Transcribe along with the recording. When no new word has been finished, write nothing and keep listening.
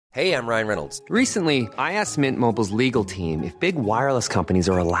Hey, I'm Ryan Reynolds. Recently, I asked Mint Mobile's legal team if big wireless companies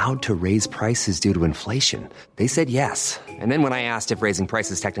are allowed to raise prices due to inflation. They said yes. And then when I asked if raising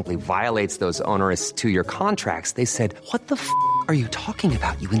prices technically violates those onerous two-year contracts, they said, "What the f*** are you talking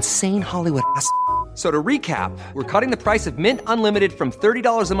about, you insane Hollywood ass?" So to recap, we're cutting the price of Mint Unlimited from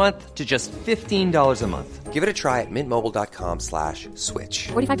 $30 a month to just $15 a month. Give it a try at mintmobile.com/switch.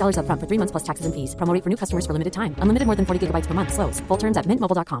 $45 up front for 3 months plus taxes and fees. Promo rate for new customers for limited time. Unlimited more than 40 gigabytes per month. Slows full terms at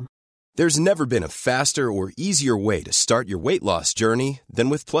mintmobile.com. There's never been a faster or easier way to start your weight loss journey than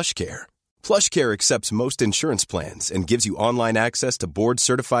with PlushCare. PlushCare accepts most insurance plans and gives you online access to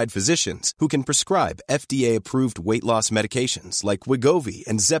board-certified physicians who can prescribe FDA-approved weight loss medications like Wegovy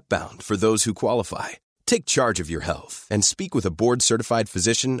and Zepbound for those who qualify. Take charge of your health and speak with a board-certified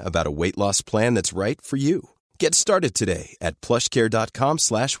physician about a weight loss plan that's right for you. Get started today at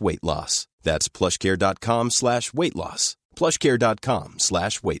plushcare.com/weight loss. That's plushcare.com/weight loss.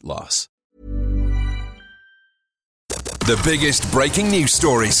 plushcare.com/weight loss. The biggest breaking news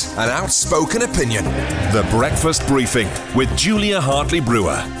stories and outspoken opinion. The Breakfast Briefing with Julia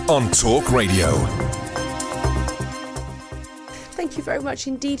Hartley-Brewer on Talk Radio. Thank you very much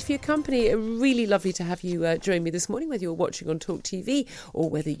indeed for your company. Really lovely to have you join me this morning, whether you're watching on Talk TV or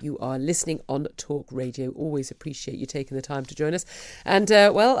whether you are listening on Talk Radio. Always appreciate you taking the time to join us. And,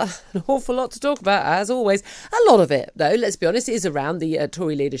 an awful lot to talk about, as always. A lot of it, though, let's be honest, is around the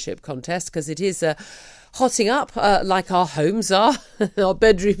Tory leadership contest, because it is hotting up like our homes are, our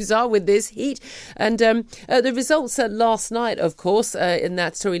bedrooms are with this heat. And the results last night, of course, in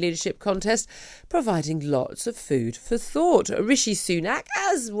that Tory leadership contest, providing lots of food for thought. Rishi Sunak,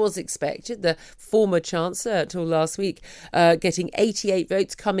 as was expected, the former Chancellor till last week, getting 88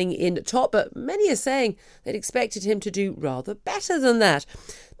 votes, coming in top. But many are saying they'd expected him to do rather better than that.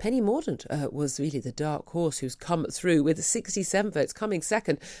 Penny Mordaunt was really the dark horse who's come through with 67 votes, coming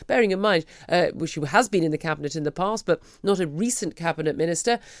second, bearing in mind she has been in the cabinet in the past, but not a recent cabinet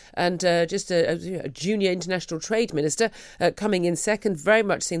minister, and just a junior international trade minister, coming in second, very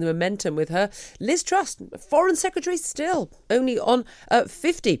much seeing the momentum with her. Liz Truss, Foreign Secretary, still only on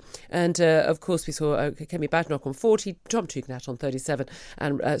 50. And, of course, we saw Kemi Badenoch on 40, Tom Tugendhat on 37,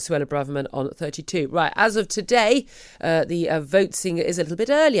 and Suella Braverman on 32. Right, as of today, the voting is a little bit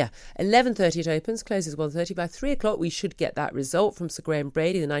earlier. 11:30 it opens, closes 1:30. By 3 o'clock, we should get that result from Sir Graham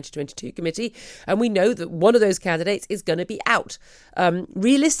Brady, the 1922 committee. And we know that one of those candidates is going to be out.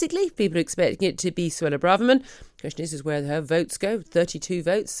 Realistically, people are expecting it to be Suella Braverman. The question is where her votes go. 32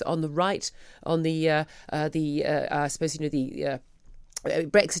 votes on the right, on the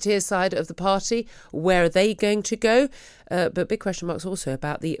Brexiteer side of the party. Where are they going to go? But big question marks also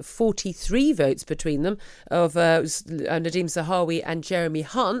about the 43 votes between them of Nadhim Zahawi and Jeremy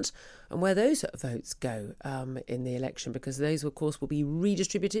Hunt, and where those votes go in the election, because those, of course, will be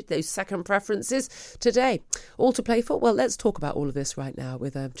redistributed, those second preferences, today. All to play for? Well, let's talk about all of this right now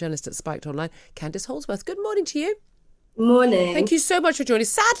with a journalist at Spiked Online, Candice Holdsworth. Good morning to you. Morning. Thank you so much for joining.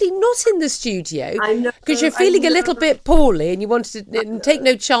 Sadly, not in the studio. I know. Because you're feeling a little bit poorly and you wanted to take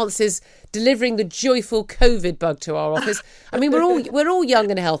no chances delivering the joyful COVID bug to our office. I mean, we're all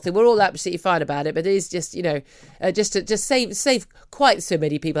young and healthy. We're all absolutely fine about it. But it is just, just to save quite so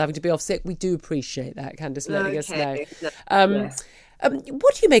many people having to be off sick. We do appreciate that, Candice, letting us know. Yes.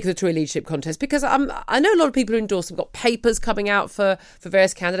 What do you make of the Tory leadership contest? Because I know a lot of people who endorse them, got papers coming out for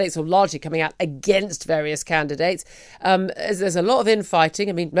various candidates, or largely coming out against various candidates. There's a lot of infighting.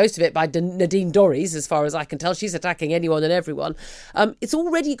 I mean, most of it by Nadine Dorries, as far as I can tell. She's attacking anyone and everyone. It's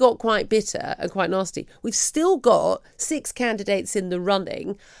already got quite bitter and quite nasty. We've still got 6 candidates in the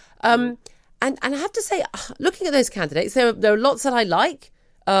running. And I have to say, looking at those candidates, there are lots that I like.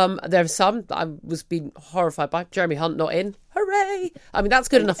 There are some that I was being horrified by. Jeremy Hunt not in. Hooray! I mean, that's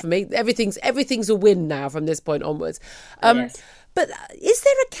good enough for me. Everything's a win now from this point onwards. Yes. But is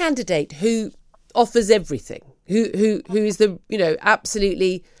there a candidate who offers everything? Who is the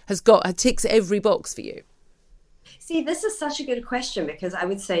absolutely ticks every box for you? See, this is such a good question, because I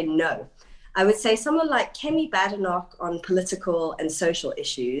would say no. I would say someone like Kemi Badenoch on political and social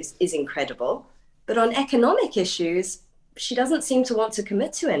issues is incredible, but on economic issues, she doesn't seem to want to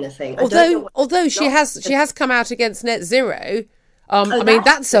commit to anything. Although she has come out against net zero. I mean,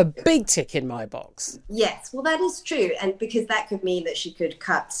 that's a big tick in my box. Yes, well, that is true. And because that could mean that she could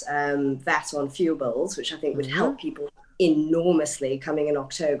cut VAT on fuel bills, which I think would help people enormously coming in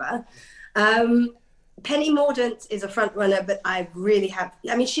October. Penny Mordaunt is a front runner, but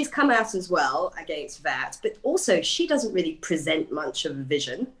she's come out as well against VAT, but also she doesn't really present much of a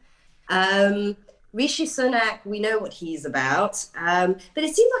vision. Rishi Sunak, we know what he's about, but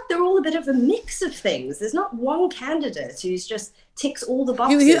it seems like they're all a bit of a mix of things. There's not one candidate who's just ticks all the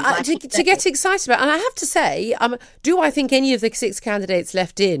boxes. To get excited about. And I have to say, do I think any of the 6 candidates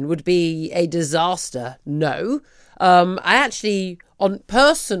left in would be a disaster? No. I actually, on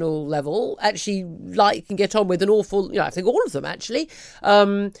personal level, actually like and get on with an awful, I think all of them actually,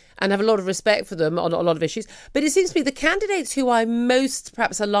 and have a lot of respect for them on a lot of issues. But it seems to me the candidates who I most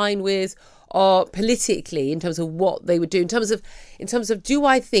perhaps align with are politically, in terms of what they would do, in terms of do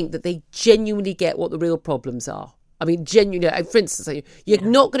I think that they genuinely get what the real problems are? I mean, genuinely, for instance, you're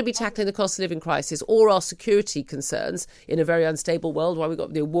not going to be tackling the cost of living crisis or our security concerns in a very unstable world, why we've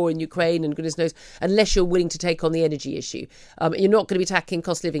got the war in Ukraine and goodness knows, unless you're willing to take on the energy issue. You're not going to be tackling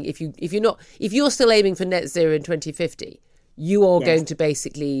cost of living if you're still aiming for net zero in 2050. You are going to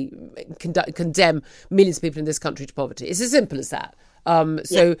basically condemn millions of people in this country to poverty. It's as simple as that.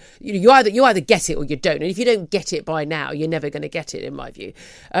 You either get it or you don't, and if you don't get it by now, you're never going to get it, in my view.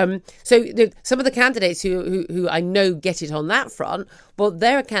 Some of the candidates who I know get it on that front, well,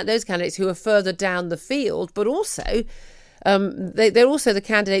 those candidates who are further down the field, but also they're also the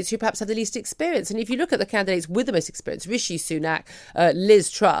candidates who perhaps have the least experience. And if you look at the candidates with the most experience, Rishi Sunak, Liz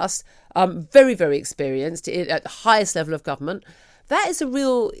Truss, very, very experienced at the highest level of government, that is a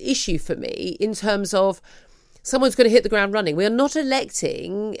real issue for me in terms of someone's going to hit the ground running. We are not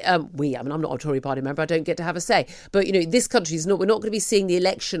electing, I'm not a Tory party member, I don't get to have a say. But, this country we're not going to be seeing the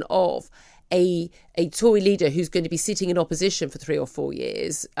election of a Tory leader who's going to be sitting in opposition for 3 or 4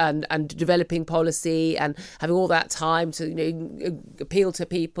 years and developing policy and having all that time to appeal to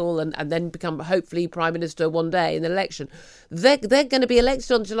people and then become hopefully Prime Minister one day in the election. They're going to be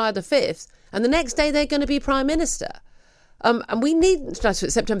elected on July the 5th, and the next day they're going to be Prime Minister. And we need,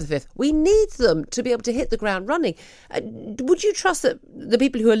 September the 5th, we need them to be able to hit the ground running. Would you trust that the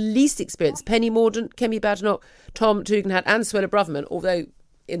people who are least experienced, Penny Mordaunt, Kemi Badenoch, Tom Tugendhat and Suella Braverman, although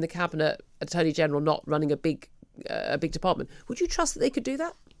in the Cabinet Attorney General not running a big department, would you trust that they could do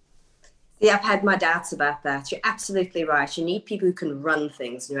that? Yeah, I've had my doubts about that. You're absolutely right. You need people who can run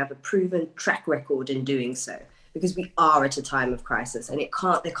things and who have a proven track record in doing so, because we are at a time of crisis and they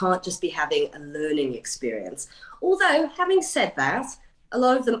can't just be having a learning experience. Although, having said that, a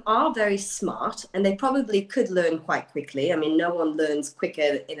lot of them are very smart and they probably could learn quite quickly. I mean, no one learns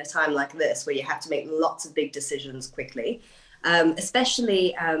quicker in a time like this where you have to make lots of big decisions quickly,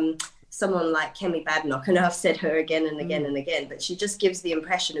 especially someone like Kemi Badenoch. I know I've said her again and again and again, but she just gives the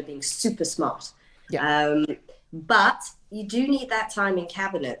impression of being super smart. Yeah. But you do need that time in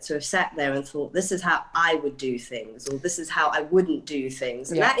cabinet to have sat there and thought, this is how I would do things, or this is how I wouldn't do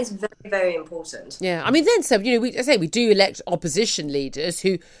things. And that is very, very important. Yeah. I mean, then, so, we do elect opposition leaders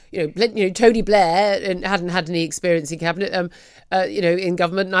who, Tony Blair hadn't had any experience in cabinet, in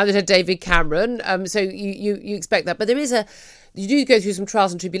government, neither had David Cameron. So you expect that. But you do go through some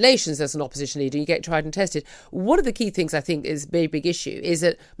trials and tribulations as an opposition leader. You get tried and tested. One of the key things I think is a very big issue is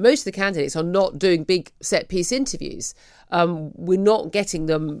that most of the candidates are not doing big set-piece interviews. We're not getting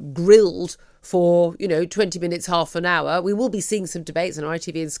them grilled for, 20 minutes, half an hour. We will be seeing some debates, and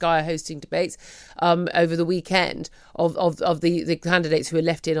ITV and Sky are hosting debates over the weekend of the candidates who are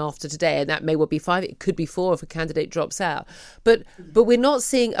left in after today, and that may well be 5. It could be 4 if a candidate drops out. But we're not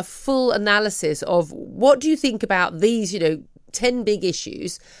seeing a full analysis of what do you think about these, 10 big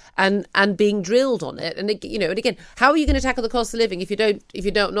issues and being drilled on it. And again, how are you going to tackle the cost of living if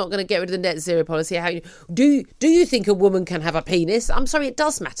you're not going to get rid of the net zero policy? Do you think a woman can have a penis? I'm sorry, it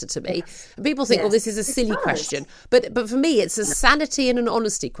does matter to me. And people think, this is a silly question. But for me, it's a sanity and an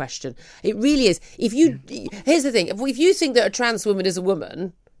honesty question. It really is. Here's the thing. If you think that a trans woman is a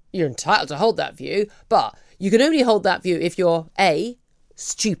woman, you're entitled to hold that view. But you can only hold that view if you're A,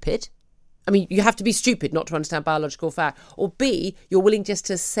 stupid. I mean, you have to be stupid not to understand biological fact. Or B, you're willing just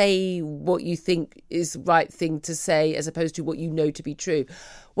to say what you think is the right thing to say as opposed to what you know to be true.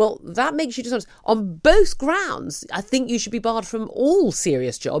 Well, that makes you dishonest. On both grounds, I think you should be barred from all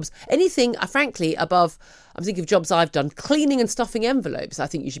serious jobs. Anything, frankly, above, I'm thinking of jobs I've done, cleaning and stuffing envelopes, I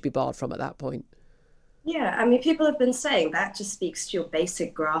think you should be barred from at that point. Yeah, I mean, people have been saying that just speaks to your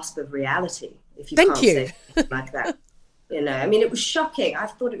basic grasp of reality. If you Thank can't you. say something like that. I mean, it was shocking. I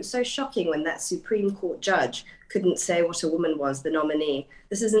thought it was so shocking when that Supreme Court judge couldn't say what a woman was, the nominee.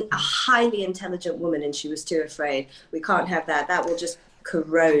 This isn't a highly intelligent woman and she was too afraid. We can't have that. That will just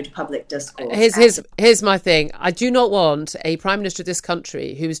corrode public discourse. Here's my thing. I do not want a Prime Minister of this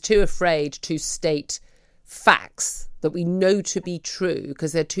country who is too afraid to state facts that we know to be true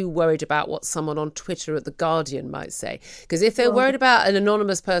because they're too worried about what someone on Twitter at The Guardian might say. Because if they're worried about an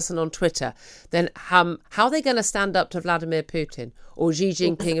anonymous person on Twitter, then how are they going to stand up to Vladimir Putin or Xi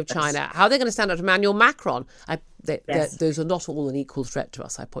Jinping of China? How are they going to stand up to Emmanuel Macron? those are not all an equal threat to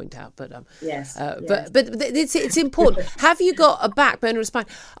us, I point out. But yes. But it's important. Have you got a backbone or a spine?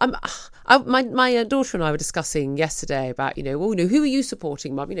 My daughter and I were discussing yesterday about, who are you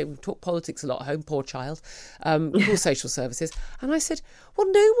supporting, Mum? We talk politics a lot at home, poor child, all social services. And I said,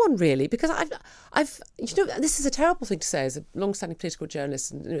 well, no one really, because I've this is a terrible thing to say as a long-standing political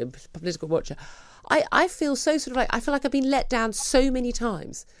journalist and political watcher. I feel so I feel like I've been let down so many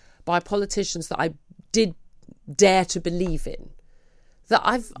times by politicians that I did dare to believe in, that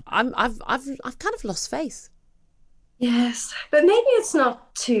I've kind of lost faith. Yes, but maybe it's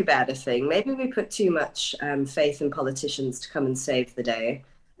not too bad a thing. Maybe we put too much faith in politicians to come and save the day.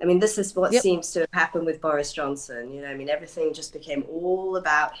 I mean, this is what seems to have happened with Boris Johnson. Everything just became all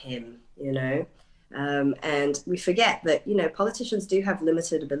about him, and we forget that, politicians do have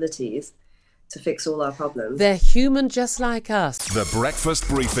limited abilities to fix all our problems. They're human just like us. The Breakfast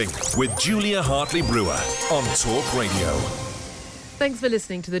Briefing with Julia Hartley-Brewer on Talk Radio. Thanks for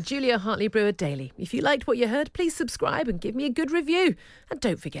listening to the Julia Hartley-Brewer Daily. If you liked what you heard, please subscribe and give me a good review. And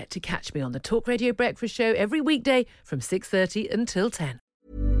don't forget to catch me on the Talk Radio Breakfast Show every weekday from 6:30 until 10.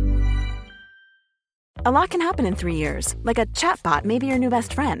 A lot can happen in 3 years, like a chatbot may be your new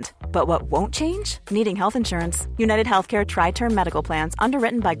best friend. But what won't change? Needing health insurance. United Healthcare Tri-Term Medical Plans,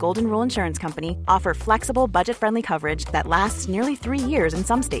 underwritten by Golden Rule Insurance Company, offer flexible, budget-friendly coverage that lasts nearly 3 years in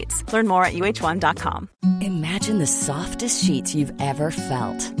some states. Learn more at UH1.com. Imagine the softest sheets you've ever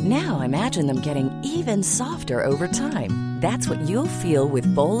felt. Now imagine them getting even softer over time. That's what you'll feel with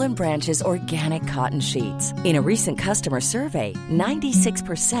Boll & Branch's organic cotton sheets. In a recent customer survey,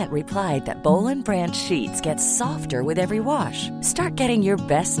 96% replied that Boll & Branch sheets get softer with every wash. Start getting your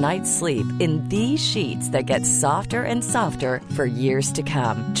best night's sleep in these sheets that get softer and softer for years to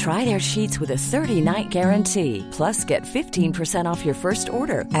come. Try their sheets with a 30-night guarantee. Plus, get 15% off your first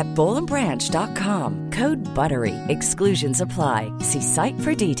order at bollandbranch.com. Code BUTTERY. Exclusions apply. See site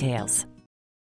for details.